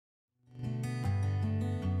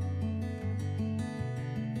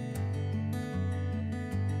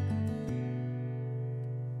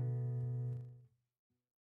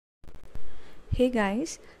Hey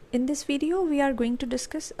guys, in this video we are going to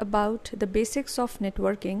discuss about the basics of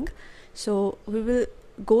networking. So we will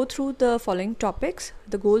go through the following topics: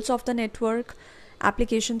 the goals of the network,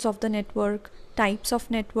 applications of the network, types of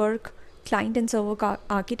network, client and server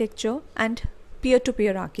architecture, and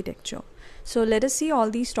peer-to-peer architecture. So let us see all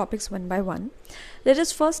these topics one by one. Let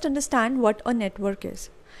us first understand what a network is.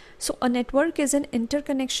 So a network is an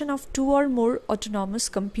interconnection of two or more autonomous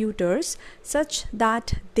computers such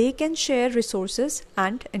that they can share resources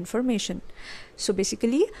and information. So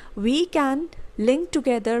basically we can link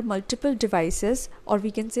together multiple devices, or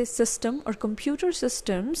we can say system or computer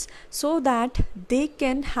systems, so that they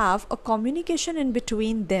can have a communication in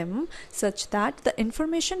between them such that the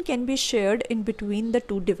information can be shared in between the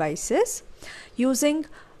two devices using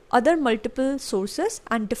other multiple sources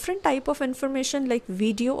and different type of information like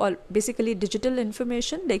video, or basically digital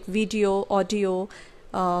information like video, audio,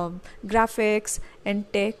 graphics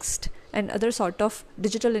and text and other sort of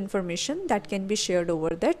digital information that can be shared over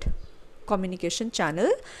that communication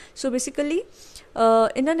channel. So basically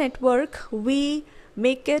in a network we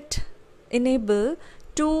make it enable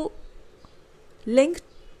to link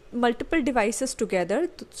multiple devices together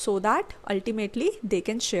so that ultimately they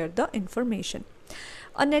can share the information.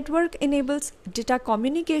 A network enables data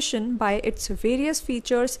communication by its various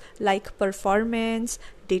features like performance,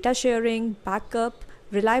 data sharing, backup,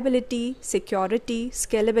 reliability, security,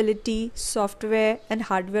 scalability, software and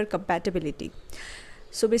hardware compatibility.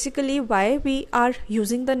 So basically why we are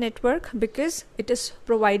using the network? Because it is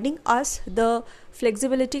providing us the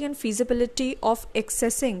flexibility and feasibility of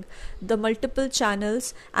accessing the multiple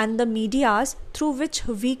channels and the medias through which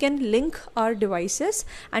we can link our devices,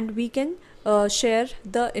 and we can share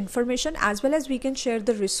the information as well as we can share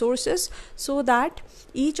the resources, so that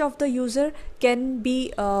each of the user can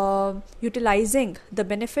be utilizing the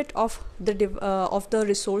benefit of the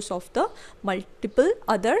resource of the multiple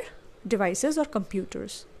other devices or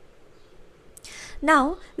computers.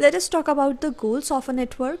 Now let us talk about the goals of a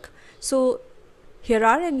network. So here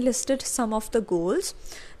are enlisted some of the goals.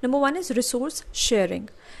 Number one is resource sharing.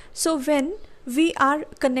 So when we are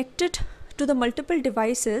connected to the multiple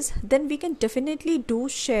devices, then we can definitely do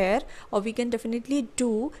share, or we can definitely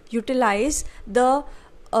do utilize the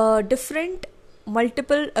different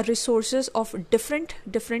multiple resources of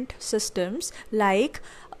different systems. Like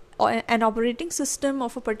an operating system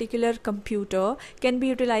of a particular computer can be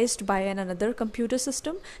utilized by another computer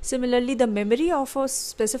system. Similarly, the memory of a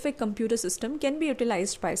specific computer system can be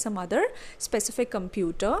utilized by some other specific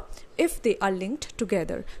computer if they are linked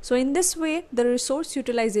together. So in this way the resource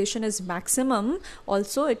utilization is maximum.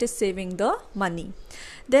 Also it is saving the money.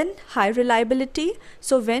 Then high reliability.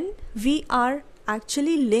 So when we are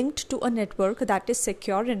actually linked to a network that is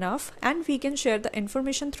secure enough and we can share the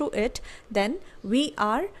information through it, then we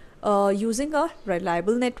are using a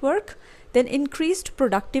reliable network. Then increased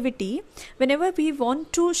productivity. Whenever we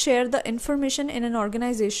want to share the information in an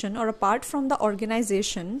organization or apart from the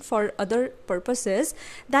organization for other purposes,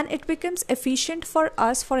 then it becomes efficient for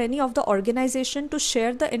us, for any of the organization, to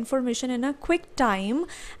share the information in a quick time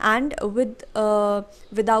and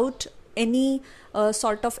without any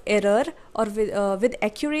sort of error, or with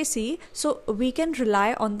accuracy. So we can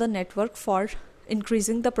rely on the network for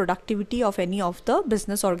increasing the productivity of any of the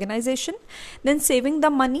business organization. Then saving the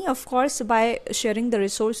money, of course, by sharing the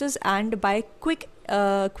resources and by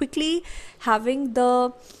quickly having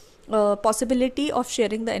the possibility of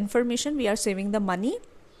sharing the information, we are saving the money.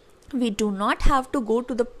 We do not have to go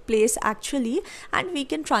to the place actually, and we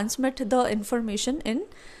can transmit the information in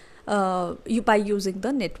by using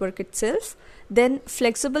the network itself. Then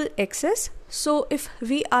flexible access. So if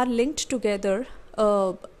we are linked together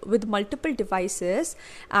with multiple devices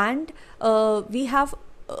and we have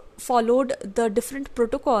followed the different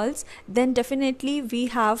protocols, then definitely we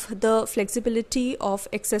have the flexibility of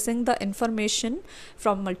accessing the information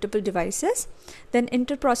from multiple devices. Then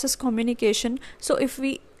inter-process communication. So if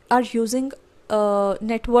we are using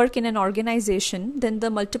network in an organization, then the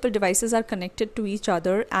multiple devices are connected to each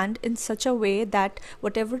other, and in such a way that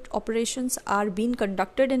whatever operations are being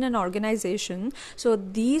conducted in an organization, so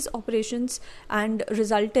these operations and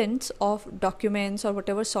resultants of documents or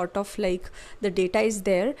whatever sort of like the data is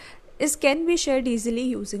there can be shared easily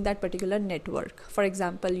using that particular network. For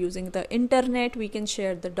example, using the internet we can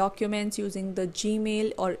share the documents, using the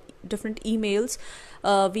Gmail or different emails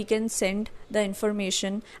we can send the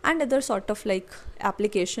information, and other sort of like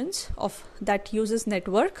applications of that uses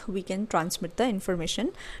network, we can transmit the information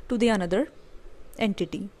to the another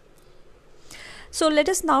entity. So let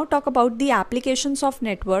us now talk about the applications of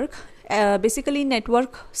network. Basically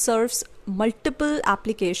network serves multiple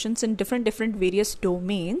applications in different various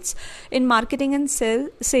domains in marketing and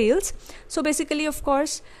sales. So basically, of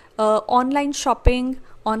course, online shopping,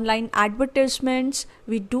 online advertisements,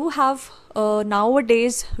 we do have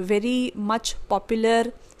nowadays very much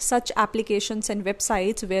popular such applications and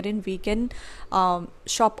websites wherein we can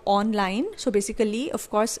shop online. So basically, of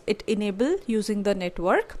course, it enable using the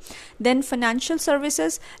network. Then financial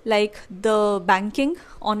services like the banking,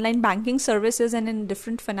 online banking services, and in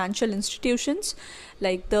different financial institutions,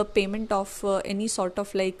 like the payment of any sort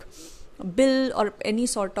of like bill or any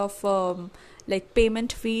sort of like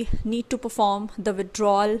payment we need to perform, the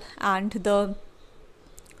withdrawal and the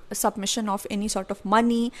submission of any sort of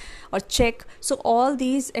money or check. So all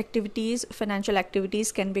these activities, financial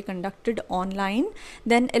activities, can be conducted online.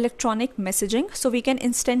 Then electronic messaging, so we can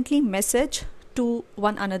instantly message to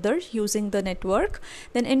one another using the network.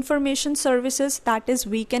 Then information services, that is,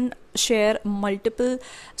 we can share multiple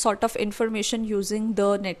sort of information using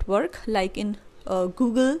the network, like in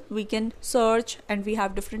Google we can search, and we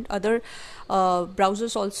have different other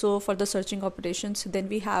browsers also for the searching operations. Then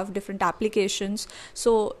we have different applications,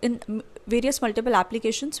 so in various multiple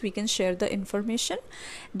applications we can share the information.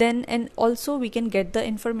 Then and also we can get the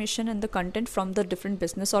information and the content from the different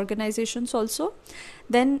business organizations also.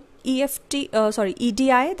 Then EDI,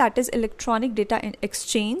 that is electronic data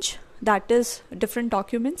exchange, that is different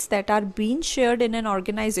documents that are being shared in an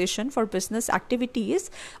organization for business activities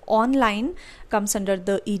online, comes under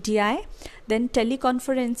the EDI. Then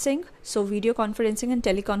teleconferencing, so video conferencing and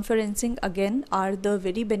teleconferencing again are the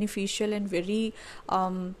very beneficial and very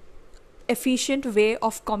efficient way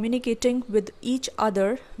of communicating with each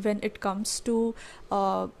other when it comes to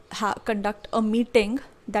conduct a meeting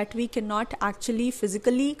that we cannot actually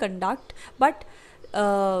physically conduct, but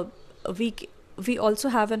we also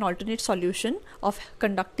have an alternate solution of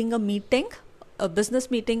conducting a meeting, a business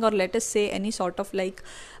meeting, or let us say any sort of like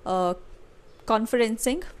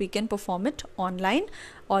conferencing. We can perform it online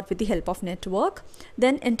or with the help of network.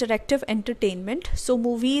 Then interactive entertainment, so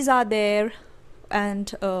movies are there,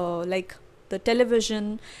 and like the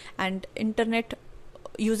television and internet.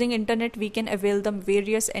 Using internet we can avail them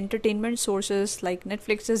various entertainment sources, like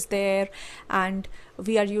Netflix is there, and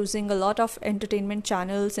we are using a lot of entertainment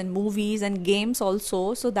channels and movies and games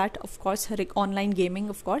also, so that of course online gaming,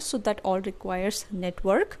 of course, so that all requires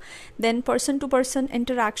network. Then person to person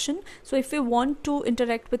interaction, so if we want to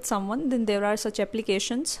interact with someone, then there are such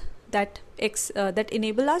applications that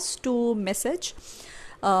enable us to message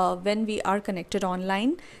when we are connected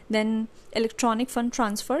online. Then electronic fund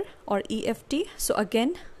transfer or EFT, so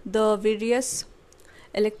again the various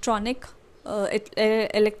electronically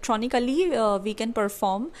we can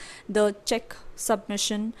perform the check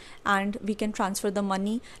submission, and we can transfer the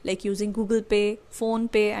money like using Google Pay, Phone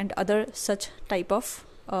Pay, and other such type of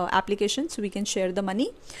applications. We can share the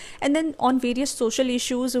money. And then on various social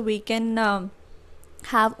issues we can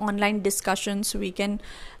have online discussions. We can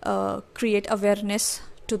create awareness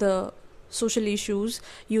to the social issues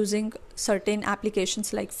using certain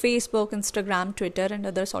applications like Facebook, Instagram, Twitter, and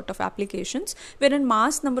other sort of applications, wherein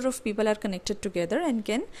mass number of people are connected together and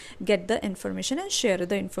can get the information and share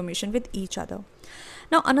the information with each other.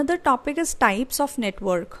 Now another topic is types of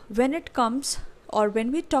network. When it comes, or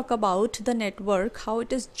when we talk about the network, how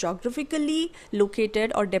it is geographically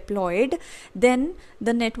located or deployed, then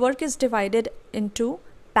the network is divided into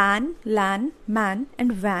PAN, LAN, MAN,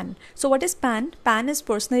 and WAN. So what is PAN? PAN is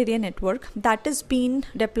personal area network that is being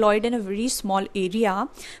deployed in a very small area.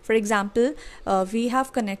 For example, we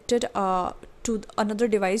have connected to another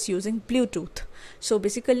device using Bluetooth. So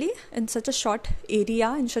basically in such a short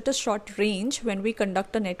area, in such a short range, when we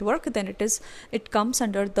conduct a network, then it comes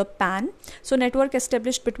under the PAN. So network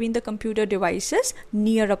established between the computer devices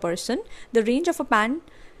near a person. The range of a PAN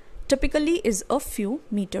typically is a few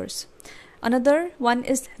meters. Another one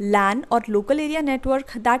is LAN or local area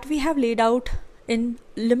network that we have laid out in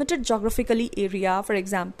limited geographically area. For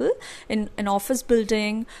example, in an office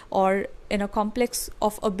building or in a complex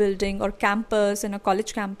of a building or campus, in a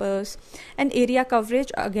college campus, and area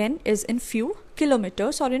coverage again is in few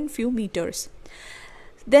kilometers or in few meters.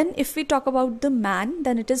 Then if we talk about the MAN,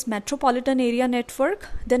 then it is metropolitan area network.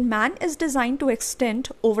 Then MAN is designed to extend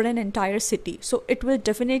over an entire city. So it will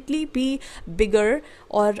definitely be bigger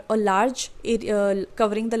or a large area,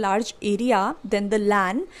 covering the large area than the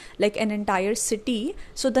LAN, like an entire city.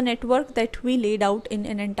 So the network that we laid out in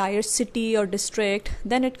an entire city or district,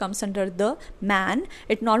 then it comes under the MAN.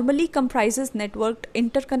 It normally comprises networked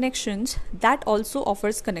interconnections that also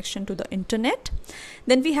offers connection to the internet.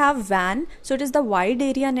 Then we have WAN. So it is the wide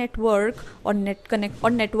area network or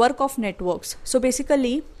network of networks. So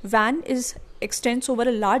basically WAN is extends over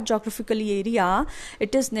a large geographical area,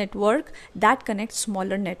 it is network that connects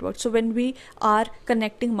smaller networks. So when we are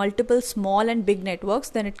connecting multiple small and big networks,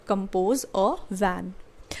 then it composes a WAN.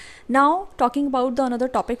 Now talking about the another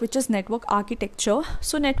topic, which is network architecture.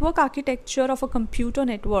 So network architecture of a computer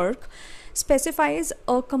network specifies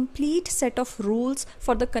a complete set of rules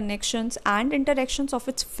for the connections and interactions of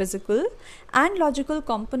its physical and logical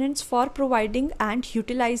components for providing and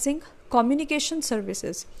utilizing communication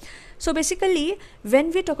services. So basically,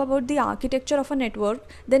 when we talk about the architecture of a network,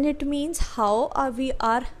 then it means how we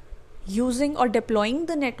are using or deploying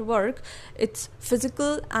the network, its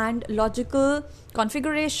physical and logical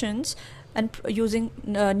configurations, and using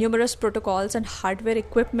numerous protocols and hardware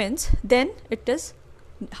equipments, then it is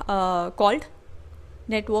called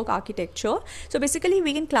network architecture. So basically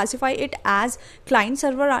we can classify it as client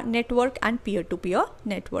server network and peer-to-peer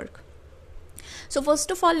network. So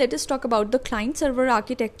first of all, let us talk about the client server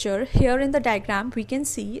architecture. Here in the diagram we can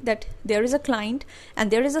see that there is a client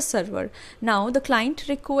and there is a server. Now the client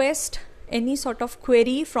requests any sort of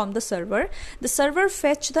query from the server. The server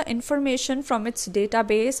fetch the information from its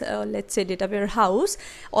database, let's say data warehouse,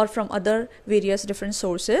 or from other various different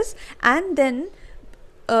sources, and then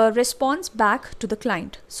response back to the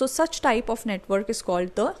client. So such type of network is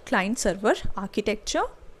called the client server architecture.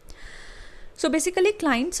 So basically,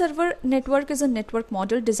 client server network is a network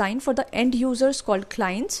model designed for the end users called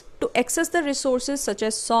clients to access the resources such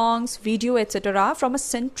as songs, video, etc. from a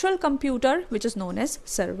central computer which is known as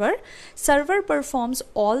server. Server performs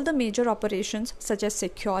all the major operations such as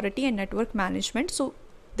security and network management. So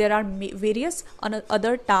there are various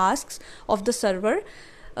other tasks of the server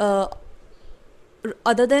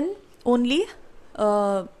other than only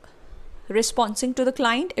responding to the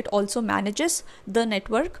client. It also manages the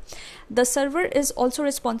network. The server is also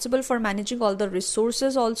responsible for managing all the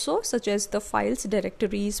resources also, such as the files,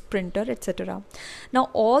 directories, printer, etc. Now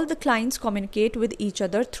all the clients communicate with each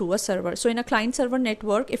other through a server. So in a client server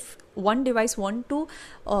network, if one device want to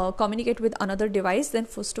communicate with another device, then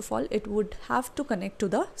first of all it would have to connect to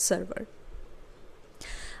the server.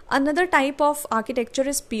 Another type of architecture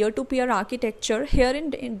is peer-to-peer architecture. Here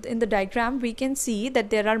in the diagram we can see that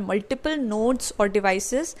there are multiple nodes or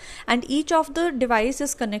devices, and each of the device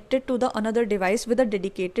is connected to the another device with a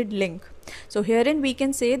dedicated link. So herein we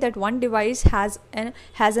can say that one device has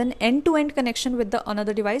an end-to-end connection with the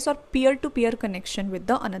another device, or peer-to-peer connection with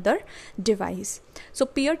the another device. So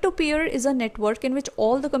peer-to-peer is a network in which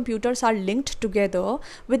all the computers are linked together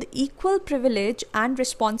with equal privilege and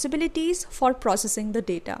responsibilities for processing the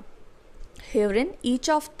data. Herein each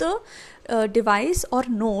of the device or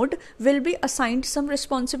node will be assigned some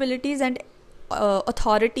responsibilities and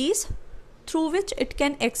authorities through which it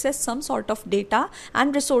can access some sort of data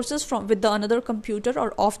and resources from with the another computer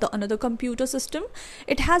or of the another computer system.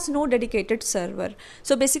 It has no dedicated server.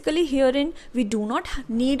 So basically herein we do not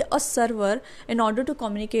need a server in order to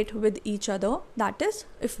communicate with each other. That is,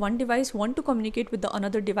 if one device want to communicate with the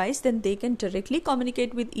another device, then they can directly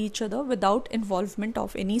communicate with each other without involvement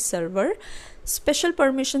of any server. Special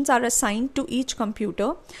permissions are assigned to each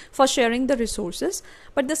computer for sharing the resources,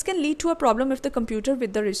 but this can lead to a problem if the computer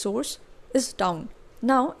with the resource is down.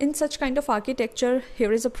 Now in such kind of architecture,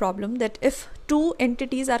 here is a problem that if two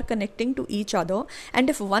entities are connecting to each other, and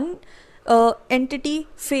if one entity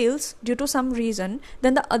fails due to some reason,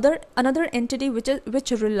 then the another entity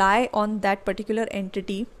which rely on that particular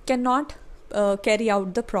entity cannot carry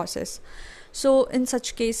out the process. So in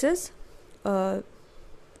such cases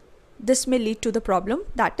this may lead to the problem,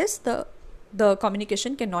 that is the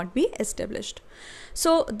communication cannot be established.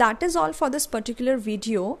 So that is all for this particular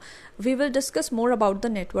video. We will discuss more about the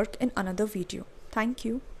network in another video. Thank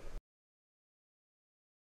you.